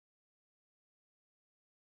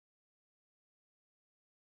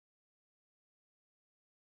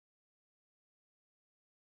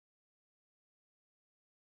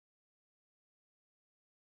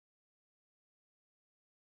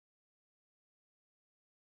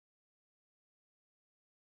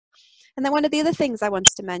And then one of the other things I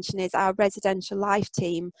wanted to mention is our residential life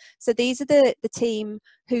team. So these are the team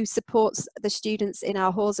who supports the students in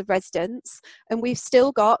our halls of residence, and we've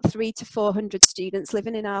still got 300 to 400 students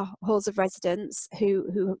living in our halls of residence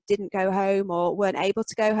who didn't go home or weren't able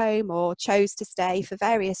to go home or chose to stay for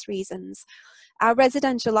various reasons. Our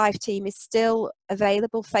residential life team is still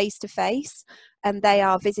available face to face, and they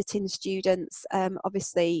are visiting students,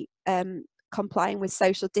 obviously complying with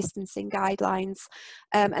social distancing guidelines,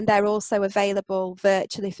 and they're also available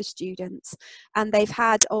virtually for students. And they've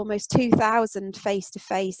had almost 2,000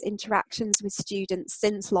 face-to-face interactions with students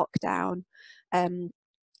since lockdown.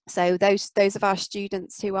 So those of our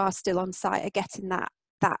students who are still on site are getting that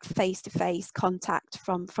face-to-face contact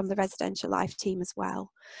from the residential life team as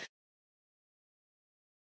well.